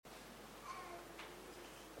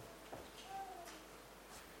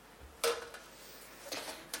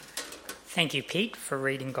Thank you, Pete, for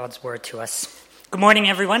reading God's Word to us. Good morning,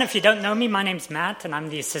 everyone. If you don't know me, my name's Matt, and I'm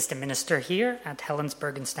the assistant minister here at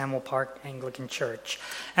Helensburgh and Stanwell Park Anglican Church.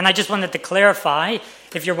 And I just wanted to clarify,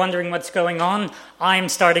 if you're wondering what's going on, I'm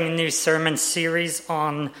starting a new sermon series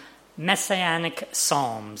on Messianic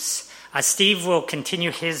Psalms. Steve will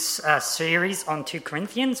continue his series on 2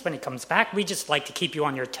 Corinthians when he comes back. We just like to keep you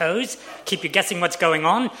on your toes, keep you guessing what's going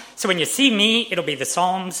on. So when you see me, it'll be the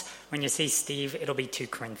Psalms. When you see Steve, it'll be 2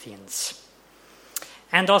 Corinthians.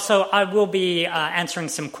 And also, I will be answering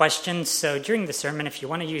some questions. So during the sermon, if you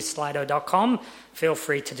want to use Slido.com, feel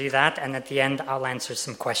free to do that. And at the end, I'll answer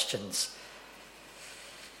some questions.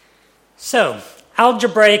 So,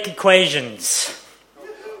 algebraic equations.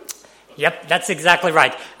 Yep, that's exactly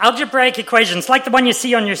right. Algebraic equations, like the one you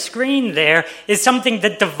see on your screen there, is something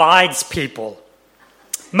that divides people.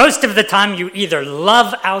 Most of the time, you either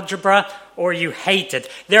love algebra or you hate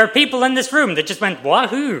it. There are people in this room that just went,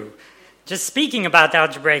 wahoo! Just speaking about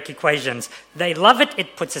algebraic equations. They love it,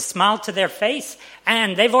 it puts a smile to their face,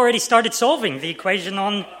 and they've already started solving the equation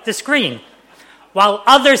on the screen. While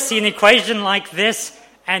others see an equation like this,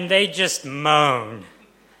 and they just moan.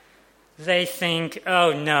 They think,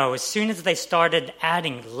 oh no, as soon as they started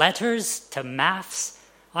adding letters to maths,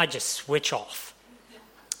 I just switch off.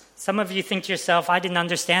 Some of you think to yourself, I didn't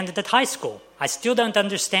understand it at high school. I still don't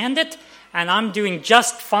understand it, and I'm doing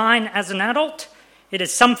just fine as an adult. It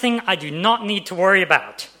is something I do not need to worry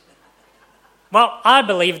about. Well, I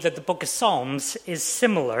believe that the book of Psalms is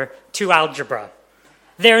similar to algebra.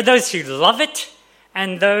 There are those who love it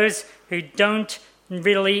and those who don't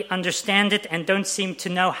really understand it and don't seem to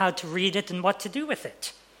know how to read it and what to do with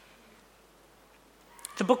it.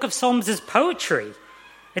 The book of Psalms is poetry.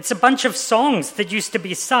 It's a bunch of songs that used to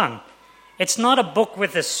be sung. It's not a book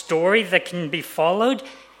with a story that can be followed,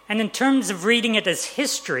 and in terms of reading it as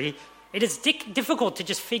history, it is difficult to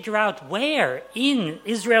just figure out where in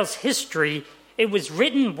Israel's history it was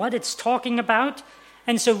written, what it's talking about.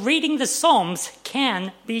 And so reading the Psalms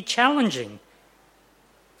can be challenging.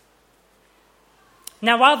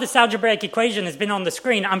 Now, while this algebraic equation has been on the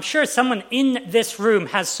screen, I'm sure someone in this room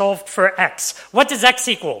has solved for x. What does x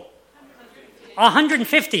equal?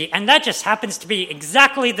 150. And that just happens to be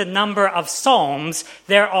exactly the number of psalms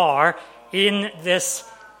there are in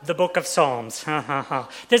the book of Psalms.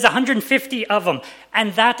 There's 150 of them,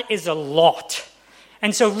 and that is a lot.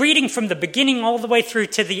 And so reading from the beginning all the way through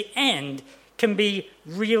to the end can be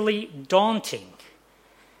really daunting.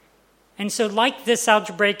 And so like this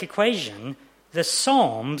algebraic equation, the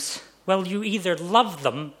Psalms, well, you either love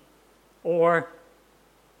them or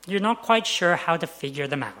you're not quite sure how to figure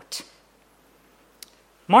them out.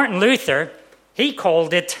 Martin Luther, he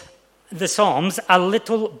called it, the Psalms, a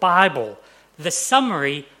little Bible, the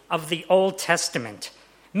summary of the Old Testament,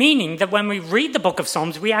 meaning that when we read the book of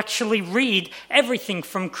Psalms, we actually read everything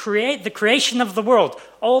from the creation of the world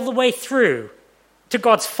all the way through to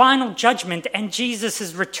God's final judgment and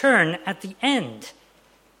Jesus' return at the end.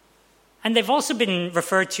 And they've also been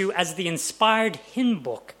referred to as the inspired hymn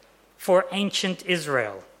book for ancient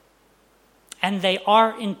Israel. And they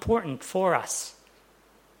are important for us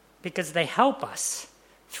because they help us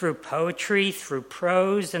through poetry, through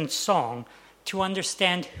prose and song, to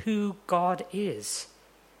understand who God is.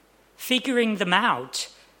 Figuring them out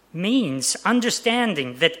means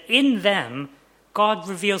understanding that in them, God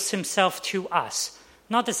reveals himself to us,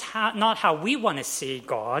 not how we want to see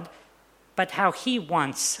God, but how he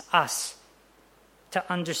wants us to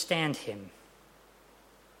understand him.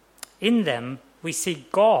 In them, we see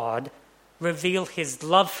God reveal his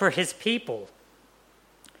love for his people.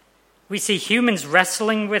 We see humans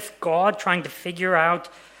wrestling with God, trying to figure out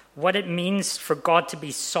what it means for God to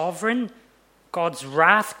be sovereign, God's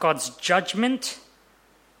wrath, God's judgment.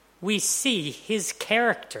 We see his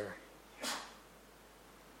character.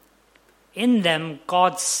 In them,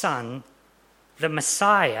 God's Son, the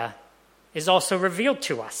Messiah, is also revealed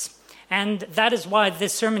to us. And that is why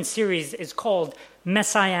this sermon series is called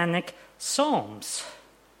Messianic Psalms.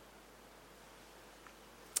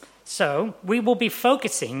 So, we will be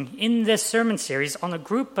focusing in this sermon series on a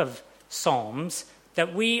group of psalms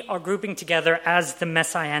that we are grouping together as the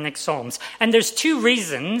Messianic Psalms. And there's 2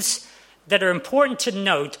 reasons that are important to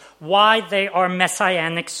note why they are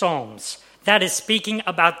Messianic Psalms. That is speaking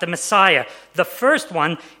about the Messiah. The first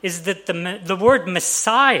one is that the word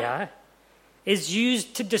Messiah is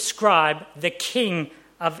used to describe the King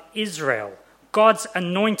of Israel, God's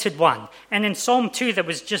anointed one. And in Psalm 2 that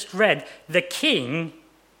was just read, the King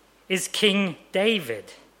is King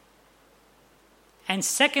David. And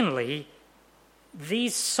secondly,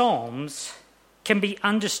 these psalms can be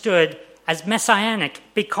understood as messianic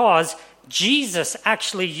because Jesus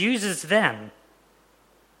actually uses them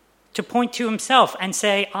to point to himself and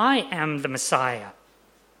say, I am the Messiah.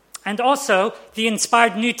 And also, the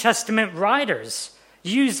inspired New Testament writers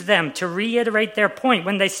use them to reiterate their point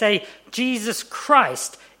when they say, Jesus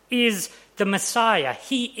Christ is the Messiah.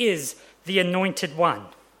 He is the Anointed One.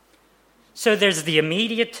 So there's the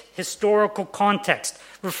immediate historical context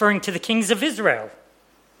referring to the kings of Israel.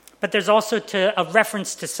 But there's also a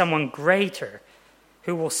reference to someone greater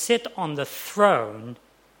who will sit on the throne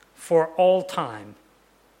for all time,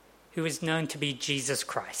 who is known to be Jesus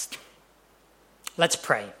Christ. Let's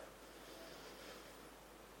pray.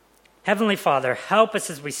 Heavenly Father, help us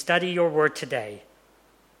as we study your word today.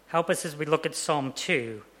 Help us as we look at Psalm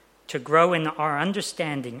 2 to grow in our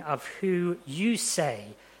understanding of who you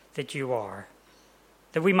say that you are,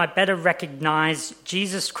 that we might better recognize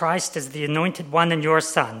Jesus Christ as the Anointed One and your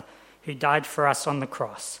Son, who died for us on the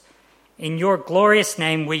cross. In your glorious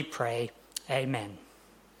name we pray. Amen.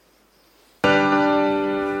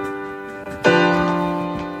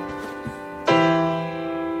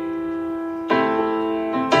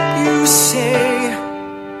 You say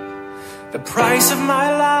the price of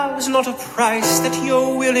my love is not a price that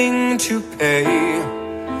you're willing to pay.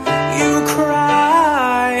 You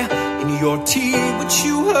cry in your tea, which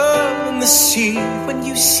you hurl in the sea when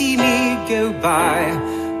you see me go by.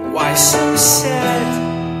 Why so sad?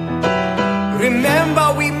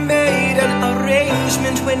 Remember we made an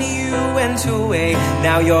arrangement when you went away.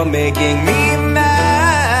 Now you're making me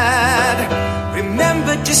mad.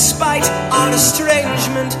 Remember, despite our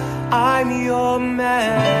estrangement, I'm your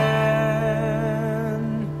man.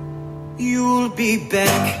 You'll be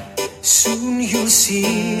back, soon you'll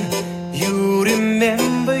see. You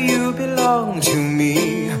remember you belong to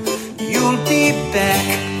me. You'll be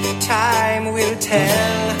back, time will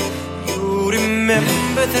tell. You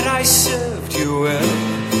remember that I served you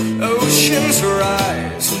well. Oceans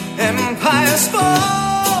rise, empires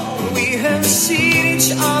fall. We have seen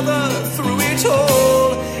each other through it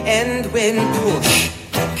all. And when push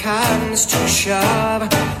comes to shove,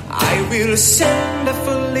 I will send a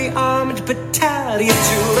fully armed battalion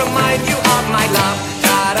to remind you of my love.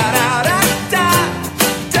 Da da da da da.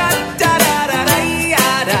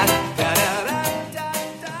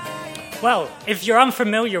 Well, if you're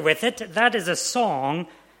unfamiliar with it, that is a song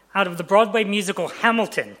out of the Broadway musical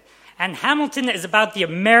Hamilton. And Hamilton is about the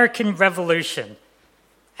American Revolution.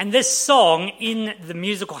 And this song in the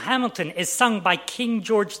musical Hamilton is sung by King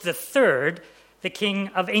George III, the King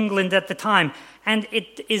of England at the time. And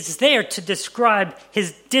it is there to describe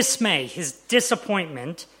his dismay, his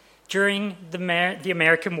disappointment during the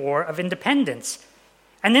American War of Independence.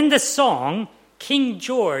 And in this song, King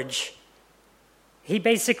George, he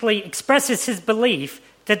basically expresses his belief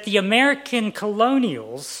that the American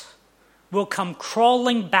colonials will come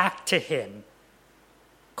crawling back to him,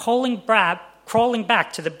 crawling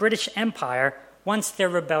back to the British Empire once their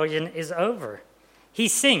rebellion is over. He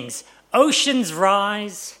sings, "Oceans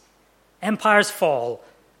rise, empires fall.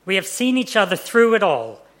 We have seen each other through it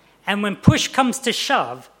all. And when push comes to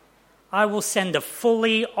shove, I will send a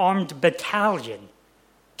fully armed battalion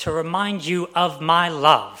to remind you of my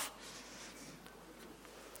love."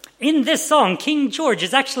 In this song, King George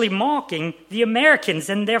is actually mocking the Americans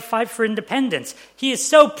and their fight for independence. He is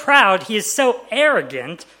so proud, he is so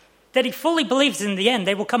arrogant, that he fully believes in the end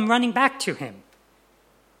they will come running back to him.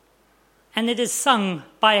 And it is sung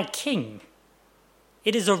by a king.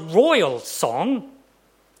 It is a royal song,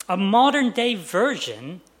 a modern-day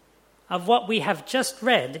version of what we have just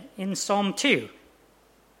read in Psalm 2.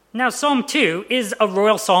 Now, Psalm 2 is a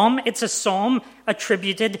royal psalm. It's a psalm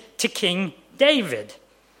attributed to King David.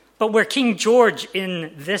 But where King George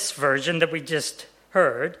in this version that we just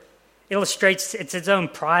heard illustrates it's his own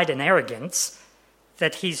pride and arrogance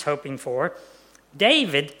that he's hoping for,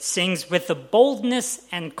 David sings with the boldness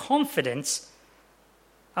and confidence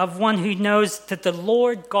of one who knows that the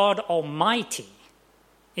Lord God Almighty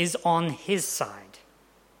is on his side.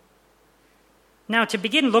 Now, to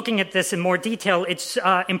begin looking at this in more detail, it's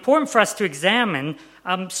important for us to examine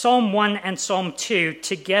Psalm 1 and Psalm 2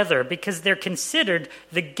 together because they're considered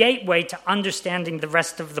the gateway to understanding the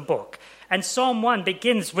rest of the book. And Psalm 1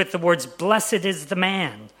 begins with the words, "Blessed is the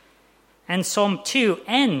man." And Psalm 2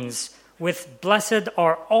 ends with, "Blessed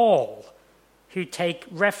are all who take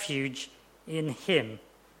refuge in him."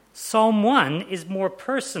 Psalm 1 is more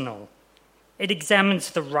personal. It examines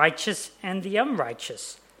the righteous and the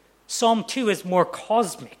unrighteous. Psalm 2 is more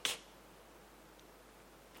cosmic.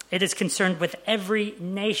 It is concerned with every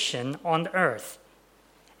nation on earth.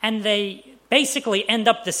 And they basically end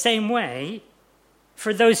up the same way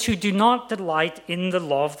for those who do not delight in the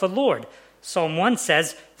law of the Lord. Psalm 1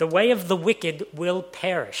 says, the way of the wicked will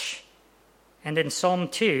perish. And in Psalm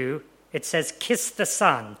 2, it says, kiss the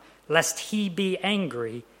Son, lest he be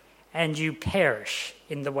angry, and you perish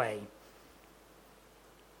in the way.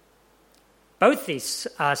 Both these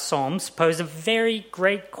psalms pose a very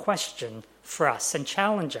great question for us and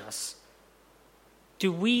challenge us.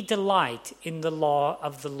 Do we delight in the law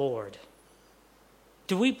of the Lord?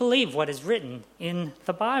 Do we believe what is written in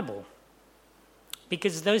the Bible?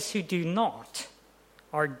 Because those who do not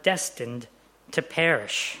are destined to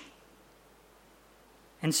perish.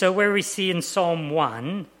 And so where we see in Psalm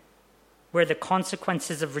 1, where the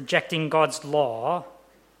consequences of rejecting God's law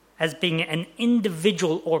as being an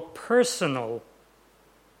individual or personal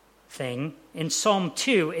thing, in Psalm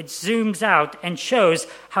 2, it zooms out and shows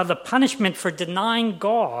how the punishment for denying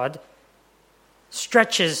God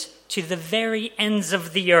stretches to the very ends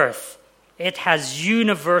of the earth. It has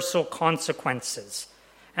universal consequences.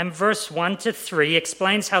 And verse 1 to 3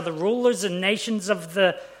 explains how the rulers and nations of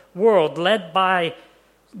the world, led by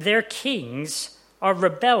their kings, are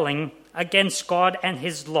rebelling against God and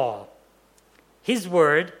his law, his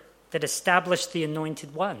word that established the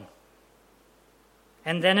Anointed One.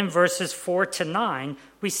 And then in verses 4 to 9,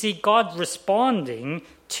 we see God responding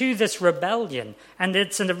to this rebellion. And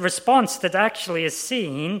it's a response that actually is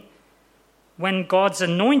seen when God's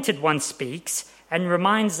Anointed One speaks and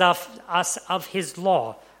reminds us of his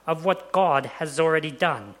law, of what God has already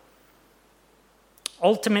done.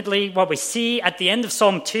 Ultimately, what we see at the end of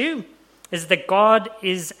Psalm 2 is that God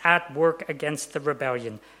is at work against the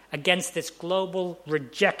rebellion, against this global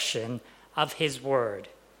rejection of his word.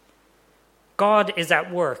 God is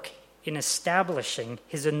at work in establishing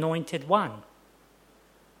his Anointed One.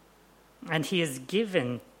 And he has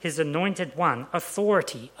given his Anointed One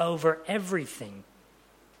authority over everything.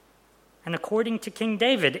 And according to King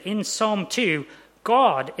David in Psalm 2,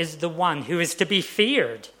 God is the one who is to be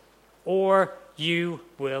feared, or you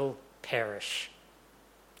will perish.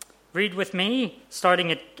 Read with me,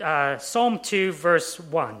 starting at Psalm 2, verse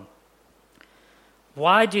 1.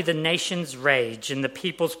 Why do the nations rage and the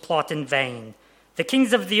peoples plot in vain? The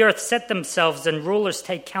kings of the earth set themselves and rulers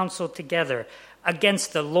take counsel together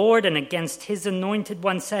against the Lord and against his Anointed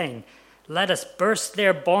One, saying, let us burst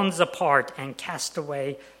their bonds apart and cast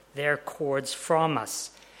away their cords from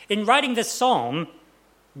us. In writing this psalm,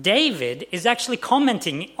 David is actually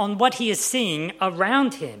commenting on what he is seeing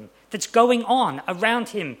around him, that's going on around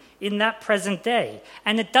him in that present day.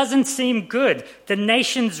 And it doesn't seem good. The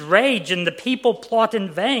nations rage and the people plot in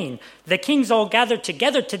vain. The kings all gather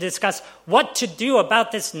together to discuss what to do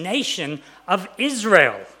about this nation of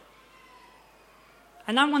Israel.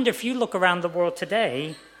 And I wonder if you look around the world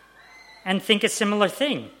today and think a similar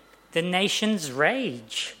thing. The nations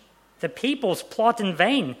rage. The peoples plot in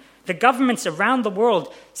vain. The governments around the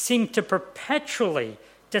world seem to perpetually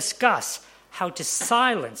discuss how to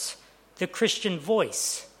silence the Christian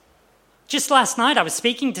voice. Just last night, I was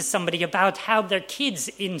speaking to somebody about how their kids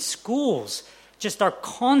in schools just are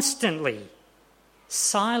constantly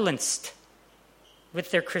silenced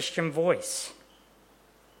with their Christian voice.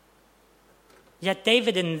 Yet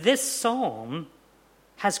David in this psalm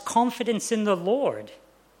has confidence in the Lord,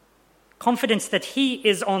 confidence that he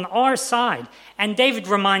is on our side. And David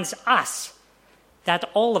reminds us that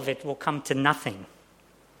all of it will come to nothing.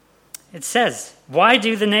 It says, why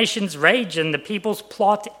do the nations rage and the peoples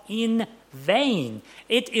plot in vain?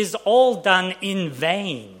 It is all done in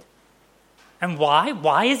vain. And why?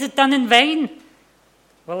 Why is it done in vain?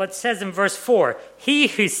 Well, it says in verse 4, he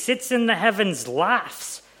who sits in the heavens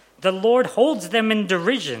laughs. The Lord holds them in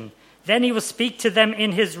derision. Then he will speak to them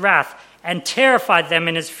in his wrath and terrify them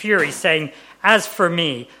in his fury, saying, as for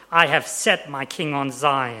me, I have set my king on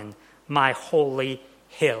Zion, my holy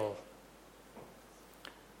hill.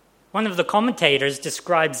 One of the commentators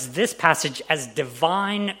describes this passage as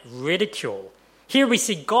divine ridicule. Here we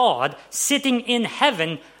see God sitting in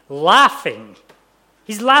heaven laughing.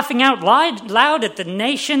 He's laughing out loud at the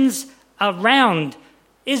nations around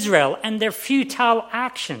Israel and their futile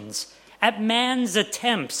actions, at man's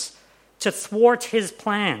attempts to thwart his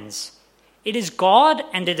plans. It is God,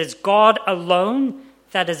 and it is God alone,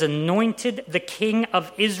 that has anointed the king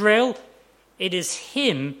of Israel. It is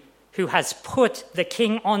him who has put the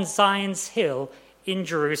king on Zion's hill in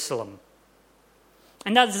Jerusalem.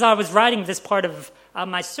 And as I was writing this part of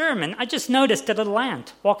my sermon, I just noticed a little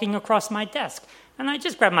ant walking across my desk. And I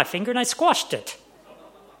just grabbed my finger and I squashed it.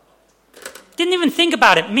 Didn't even think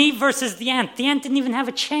about it. Me versus the ant. The ant didn't even have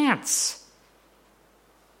a chance.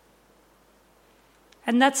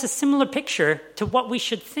 And that's a similar picture to what we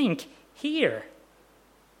should think here.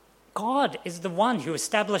 God is the one who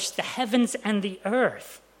established the heavens and the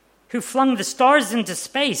earth, who flung the stars into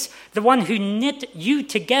space, the one who knit you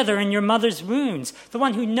together in your mother's wombs, the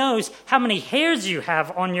one who knows how many hairs you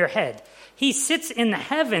have on your head. He sits in the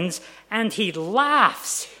heavens and he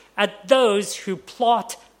laughs at those who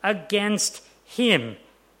plot against him.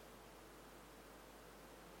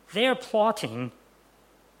 Their plotting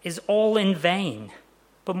is all in vain.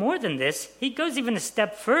 But more than this, he goes even a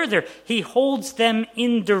step further. He holds them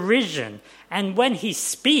in derision. And when he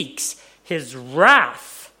speaks, his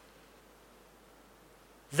wrath,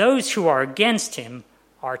 those who are against him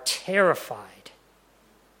are terrified.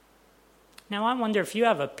 Now, I wonder if you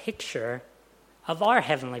have a picture of our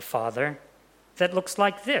Heavenly Father that looks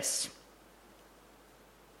like this.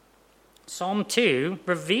 Psalm 2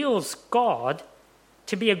 reveals God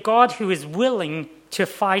to be a God who is willing to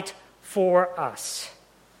fight for us.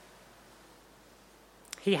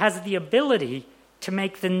 He has the ability to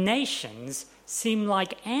make the nations seem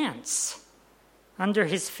like ants under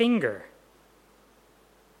his finger.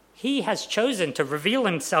 He has chosen to reveal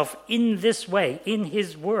himself in this way, in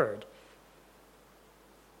his word.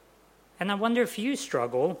 And I wonder if you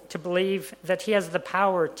struggle to believe that he has the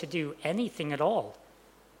power to do anything at all,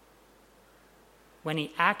 when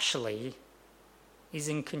he actually is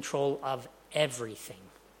in control of everything.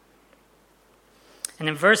 And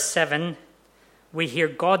in verse 7, we hear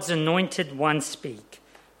God's anointed one speak.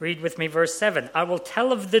 Read with me verse 7. I will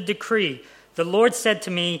tell of the decree. The Lord said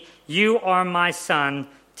to me, you are my son.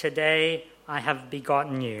 Today I have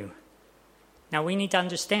begotten you. Now we need to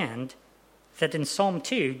understand that in Psalm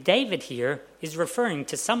 2, David here is referring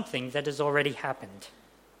to something that has already happened.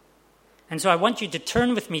 And so I want you to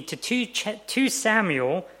turn with me to 2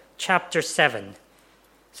 Samuel chapter 7.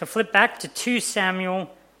 So flip back to 2 Samuel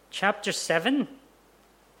chapter 7.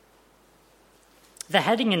 The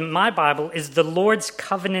heading in my Bible is the Lord's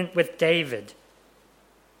covenant with David.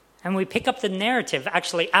 And we pick up the narrative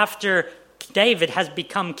actually after David has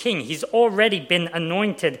become king. He's already been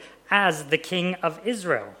anointed as the king of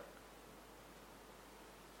Israel.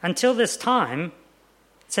 Until this time,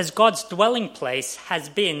 it says God's dwelling place has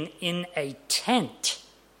been in a tent.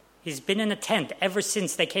 He's been in a tent ever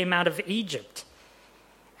since they came out of Egypt.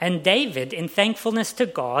 And David, in thankfulness to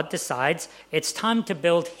God, decides it's time to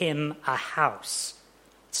build him a house.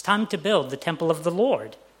 It's time to build the temple of the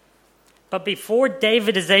Lord. But before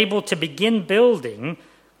David is able to begin building,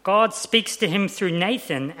 God speaks to him through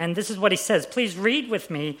Nathan, and this is what he says. Please read with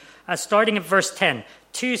me, starting at verse 10.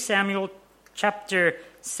 2 Samuel chapter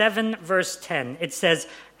 7, verse 10. It says,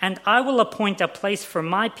 and I will appoint a place for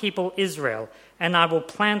my people Israel, and I will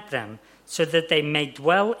plant them, so that they may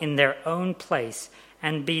dwell in their own place,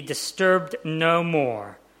 and be disturbed no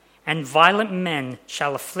more. And violent men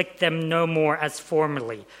shall afflict them no more as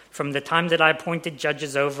formerly, from the time that I appointed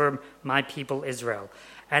judges over my people Israel.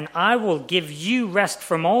 And I will give you rest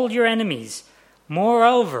from all your enemies.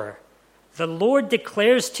 Moreover, the Lord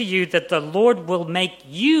declares to you that the Lord will make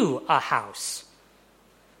you a house.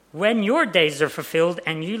 When your days are fulfilled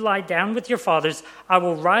and you lie down with your fathers, I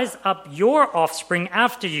will rise up your offspring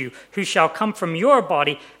after you, who shall come from your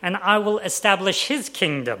body, and I will establish his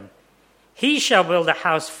kingdom. He shall build a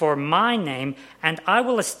house for my name, and I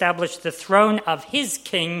will establish the throne of his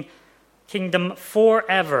kingdom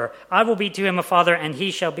forever. I will be to him a father, and he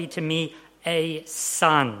shall be to me a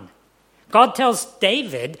son. God tells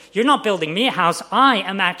David, you're not building me a house, I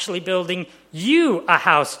am actually building you a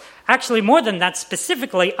house. Actually, more than that,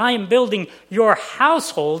 specifically, I am building your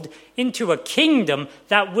household into a kingdom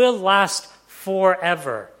that will last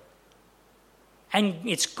forever. And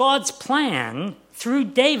it's God's plan through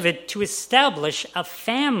David to establish a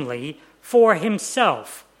family for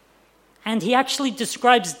himself. And he actually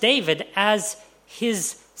describes David as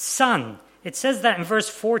his son. It says that in verse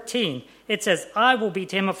 14. It says, I will be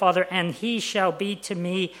to him a father, and he shall be to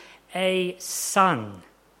me a son.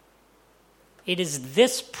 It is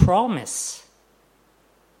this promise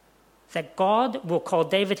that God will call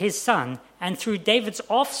David his son, and through David's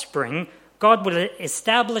offspring, God will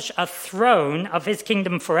establish a throne of his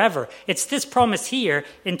kingdom forever. It's this promise here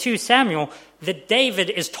in 2 Samuel that David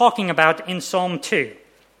is talking about in Psalm 2.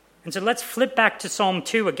 And so let's flip back to Psalm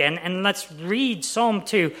 2 again, and let's read Psalm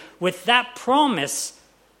 2 with that promise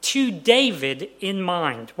to David in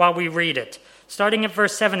mind while we read it. Starting at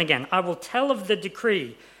verse 7 again. I will tell of the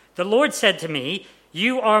decree. The Lord said to me,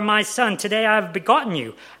 you are my son. Today I have begotten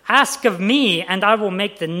you. Ask of me, and I will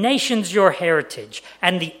make the nations your heritage,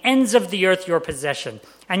 and the ends of the earth your possession.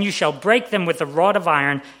 And you shall break them with a rod of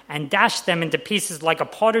iron, and dash them into pieces like a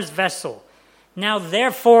potter's vessel. Now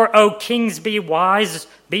therefore, O kings, be wise.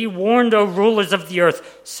 Be warned, O rulers of the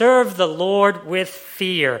earth. Serve the Lord with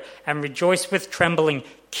fear, and rejoice with trembling.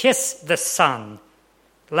 Kiss the Son,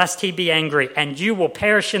 lest he be angry, and you will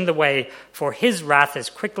perish in the way, for his wrath is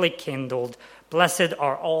quickly kindled. Blessed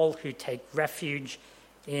are all who take refuge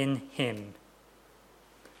in him.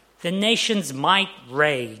 The nations might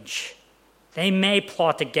rage. They may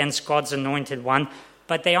plot against God's anointed one,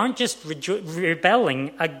 but they aren't just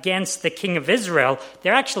rebelling against the king of Israel.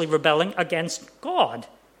 They're actually rebelling against God,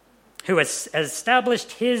 who has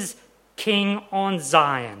established his king on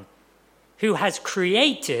Zion, who has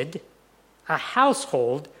created a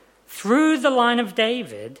household through the line of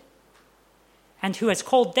David, and who has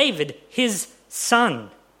called David his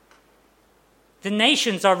son. The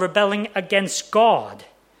nations are rebelling against God,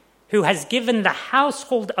 who has given the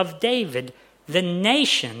household of David the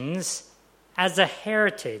nations as a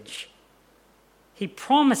heritage. He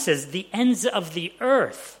promises the ends of the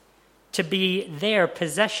earth to be their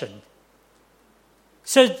possession.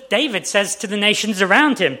 So David says to the nations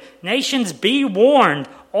around him, "Nations, be warned.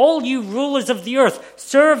 All you rulers of the earth,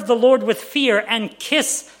 serve the Lord with fear and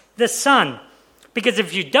kiss the Son. Because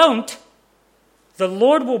if you don't, the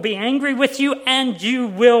Lord will be angry with you and you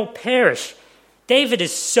will perish." David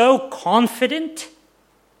is so confident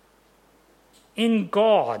in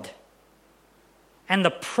God and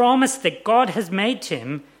the promise that God has made to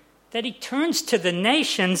him that he turns to the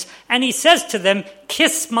nations and he says to them,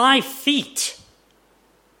 "Kiss my feet.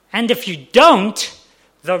 And if you don't,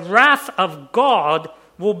 the wrath of God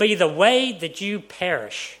will be the way that you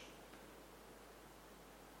perish."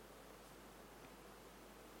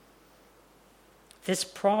 This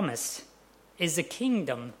promise is a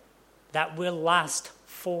kingdom that will last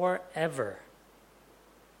forever.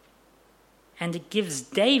 And it gives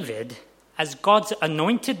David, as God's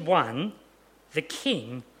anointed one, the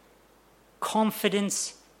king,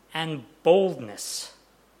 confidence and boldness.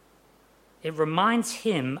 It reminds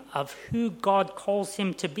him of who God calls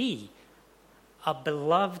him to be, a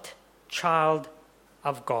beloved child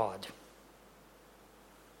of God.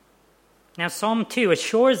 Now, Psalm 2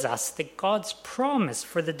 assures us that God's promise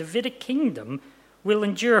for the Davidic kingdom will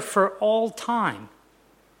endure for all time.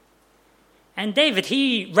 And David,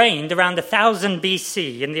 he reigned around 1000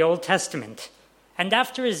 BC in the Old Testament. And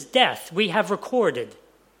after his death, we have recorded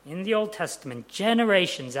in the Old Testament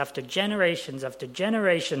generations after generations after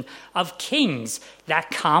generation of kings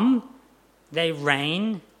that come, they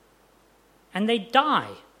reign, and they die.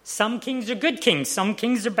 Some kings are good kings, some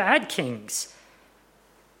kings are bad kings.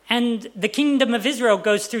 And the kingdom of Israel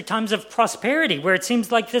goes through times of prosperity where it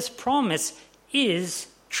seems like this promise is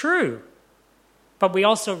true. But we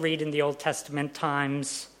also read in the Old Testament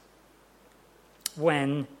times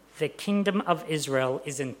when the kingdom of Israel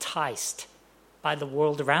is enticed by the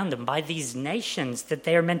world around them, by these nations that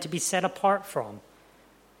they are meant to be set apart from.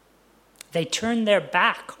 They turn their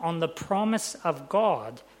back on the promise of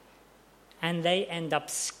God and they end up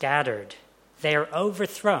scattered. They are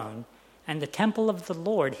overthrown, and the temple of the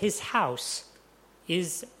Lord, his house,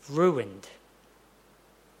 is ruined.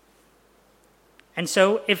 And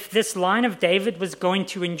so if this line of David was going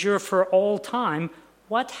to endure for all time,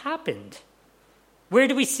 what happened? Where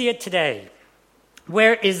do we see it today?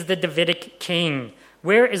 Where is the Davidic king?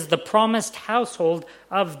 Where is the promised household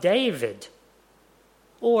of David?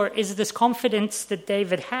 Or is this confidence that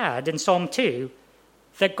David had in Psalm 2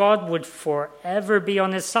 that God would forever be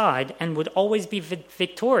on his side and would always be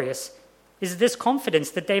victorious? Is this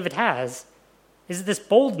confidence that David has, is this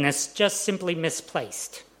boldness just simply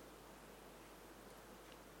misplaced?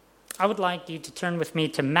 I would like you to turn with me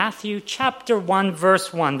to Matthew chapter 1,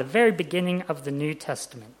 verse 1, the very beginning of the New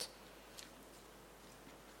Testament.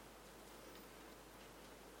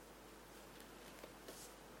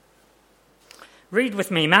 Read with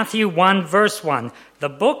me, Matthew 1, verse 1, the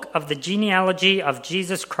book of the genealogy of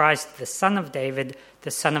Jesus Christ, the son of David,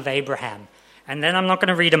 the son of Abraham. And then I'm not going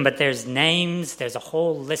to read them, but there's names, there's a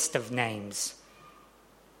whole list of names.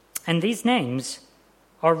 And these names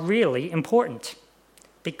are really important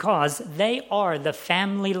because they are the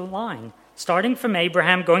family line, starting from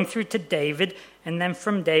Abraham, going through to David, and then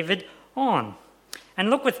from David on. And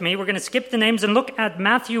look with me, we're going to skip the names and look at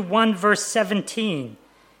Matthew 1, verse 17.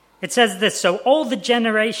 It says this, so all the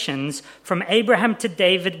generations from Abraham to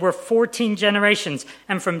David were 14 generations,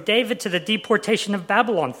 and from David to the deportation of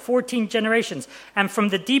Babylon, 14 generations, and from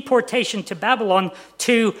the deportation to Babylon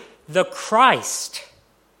to the Christ,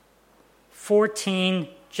 14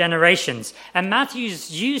 generations. And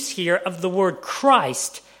Matthew's use here of the word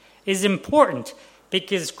Christ is important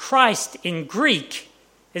because Christ in Greek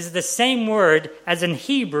is the same word as in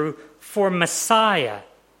Hebrew for Messiah,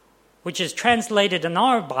 which is translated in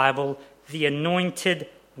our Bible, the Anointed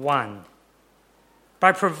One.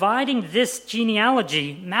 by providing this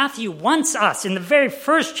genealogy, Matthew wants us, in the very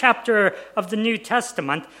first chapter of the New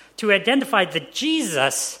Testament, to identify that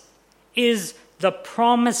Jesus is the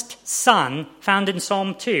promised Son found in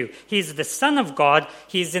Psalm 2. He is the Son of God.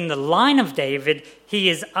 He is in the line of David. He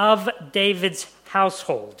is of David's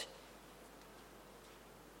household.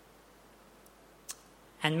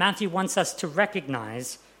 And Matthew wants us to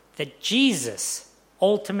recognize that Jesus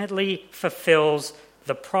ultimately fulfills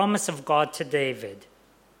the promise of God to David.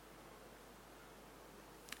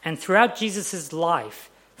 And throughout Jesus' life,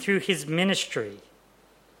 through his ministry,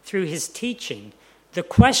 through his teaching, the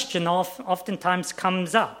question oftentimes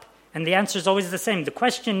comes up, and the answer is always the same. The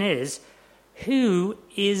question is, who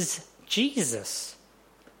is Jesus?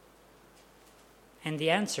 And the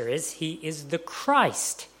answer is, he is the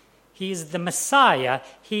Christ. He is the Messiah.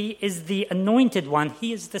 He is the Anointed One.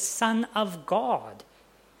 He is the Son of God.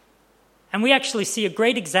 And we actually see a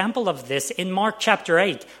great example of this in Mark chapter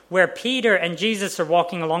 8, where Peter and Jesus are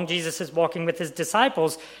walking along. Jesus is walking with his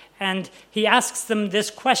disciples, and he asks them this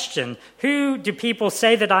question: who do people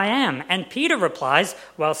say that I am? And Peter replies,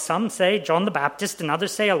 well, some say John the Baptist, and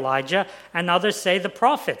others say Elijah, and others say the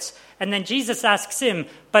prophets. And then Jesus asks him,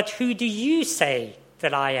 but who do you say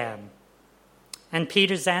that I am? And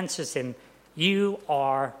Peter answers him, you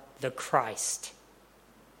are the Christ.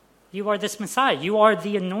 You are this Messiah. You are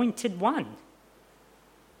the Anointed One.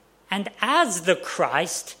 And as the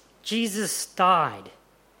Christ, Jesus died,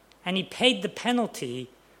 and he paid the penalty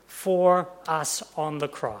for us on the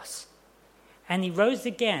cross. And he rose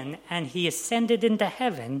again, and he ascended into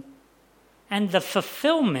heaven, and the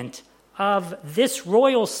fulfillment of this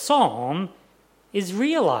royal psalm is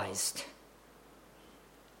realized.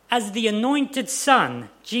 As the Anointed Son,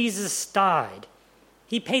 Jesus died.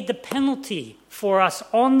 He paid the penalty for us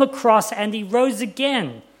on the cross, and he rose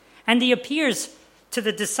again. And he appears to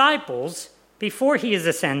the disciples before he is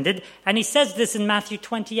ascended, and he says this in Matthew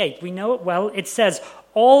 28. We know it well. It says,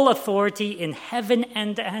 all authority in heaven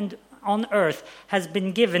and on earth has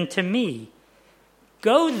been given to me.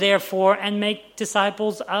 Go, therefore, and make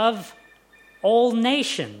disciples of all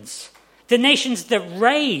nations. The nations that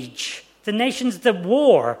rage, the nations that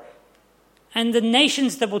war, and the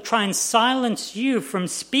nations that will try and silence you from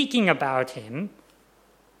speaking about him.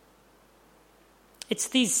 It's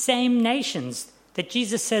these same nations that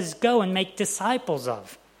Jesus says, go and make disciples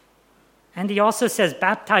of. And he also says,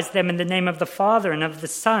 baptize them in the name of the Father and of the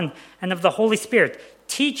Son and of the Holy Spirit,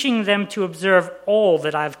 teaching them to observe all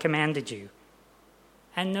that I have commanded you.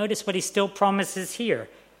 And notice what he still promises here.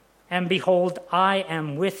 And behold, I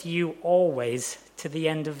am with you always to the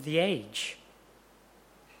end of the age.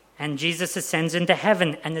 And Jesus ascends into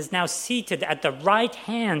heaven and is now seated at the right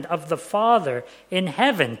hand of the Father in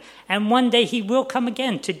heaven. And one day he will come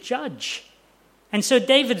again to judge. And so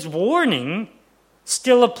David's warning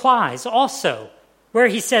still applies also, where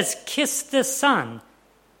he says, kiss the Son,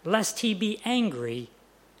 lest he be angry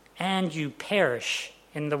and you perish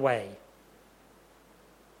in the way.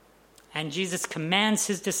 And Jesus commands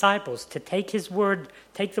his disciples to take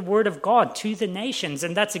the word of God to the nations,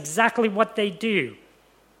 and that's exactly what they do.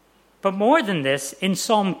 But more than this, in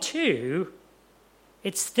Psalm 2,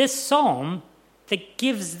 it's this psalm that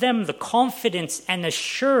gives them the confidence and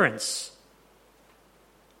assurance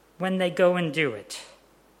when they go and do it.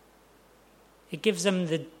 It gives them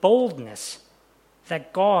the boldness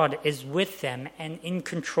that God is with them and in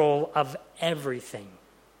control of everything.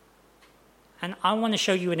 And I want to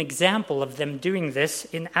show you an example of them doing this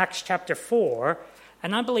in Acts chapter 4.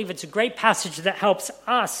 And I believe it's a great passage that helps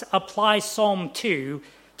us apply Psalm 2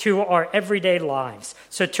 to our everyday lives.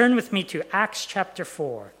 So turn with me to Acts chapter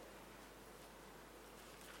 4.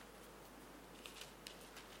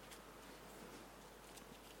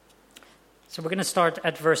 So we're going to start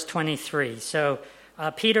at verse 23. So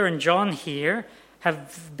Peter and John here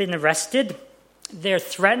have been arrested. They're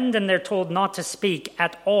threatened and they're told not to speak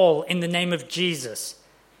at all in the name of Jesus.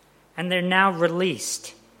 And they're now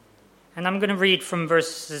released. And I'm going to read from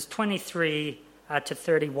verses 23 to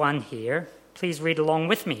 31 here. Please read along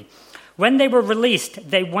with me. When they were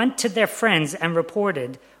released, they went to their friends and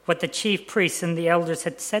reported what the chief priests and the elders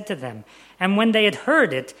had said to them. And when they had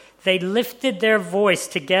heard it, they lifted their voice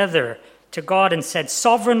together to God and said,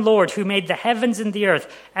 Sovereign Lord, who made the heavens and the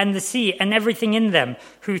earth and the sea and everything in them,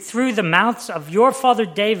 who through the mouths of your father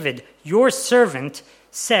David, your servant,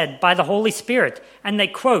 said by the Holy Spirit. And they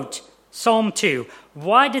quote Psalm 2,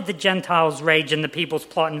 why did the Gentiles rage and the peoples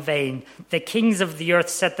plot in vain? The kings of the earth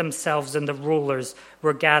set themselves and the rulers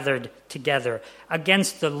were gathered together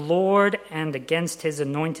against the Lord and against his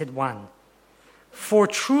anointed one. For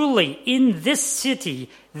truly in this city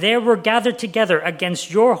there were gathered together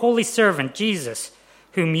against your holy servant Jesus,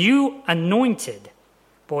 whom you anointed,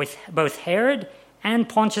 both Herod and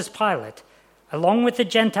Pontius Pilate, along with the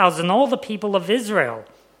Gentiles and all the people of Israel,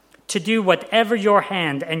 to do whatever your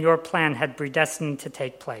hand and your plan had predestined to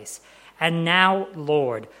take place. And now,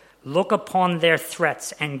 Lord, look upon their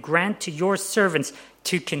threats and grant to your servants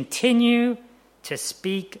to continue to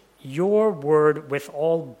speak your word with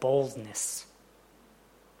all boldness,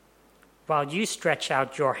 while you stretch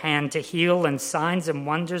out your hand to heal, and signs and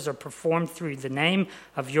wonders are performed through the name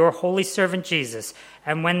of your holy servant Jesus.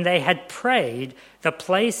 And when they had prayed, the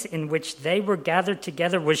place in which they were gathered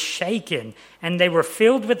together was shaken, and they were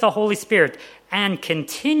filled with the Holy Spirit and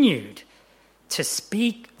continued to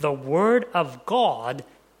speak the word of God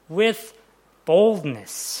with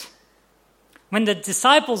boldness. When the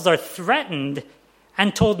disciples are threatened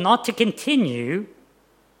and told not to continue,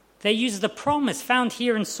 they use the promise found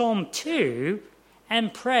here in Psalm 2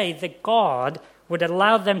 and pray that God would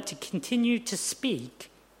allow them to continue to speak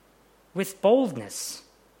with boldness.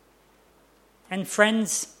 And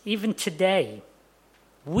friends, even today,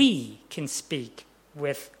 we can speak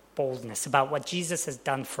with boldness about what Jesus has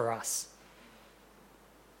done for us.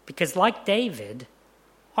 Because like David,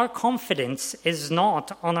 our confidence is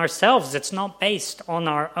not on ourselves. It's not based on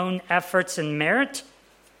our own efforts and merit.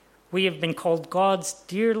 We have been called God's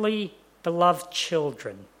dearly beloved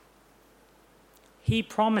children. He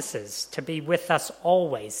promises to be with us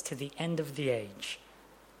always to the end of the age.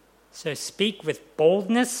 So speak with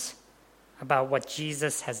boldness about what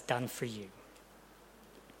Jesus has done for you.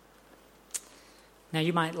 Now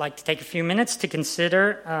you might like to take a few minutes to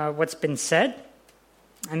consider what's been said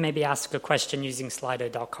and maybe ask a question using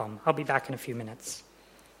Slido.com. I'll be back in a few minutes.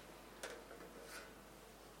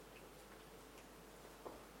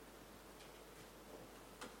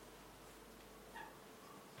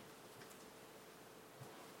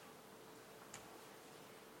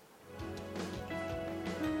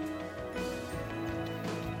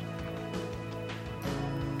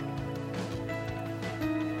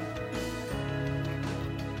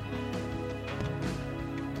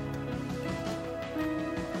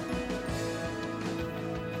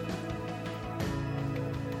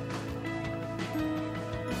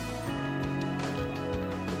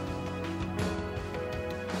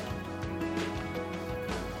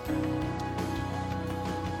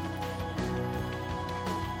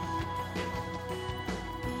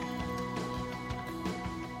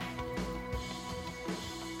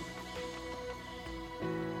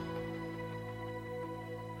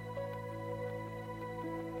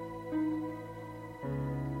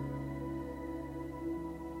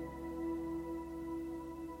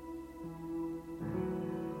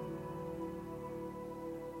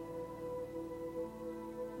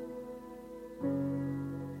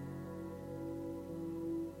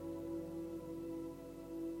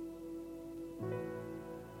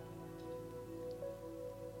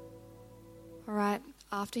 All right,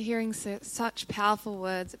 after hearing such powerful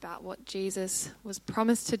words about what Jesus was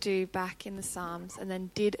promised to do back in the Psalms and then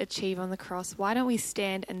did achieve on the cross, why don't we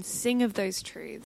stand and sing of those truths?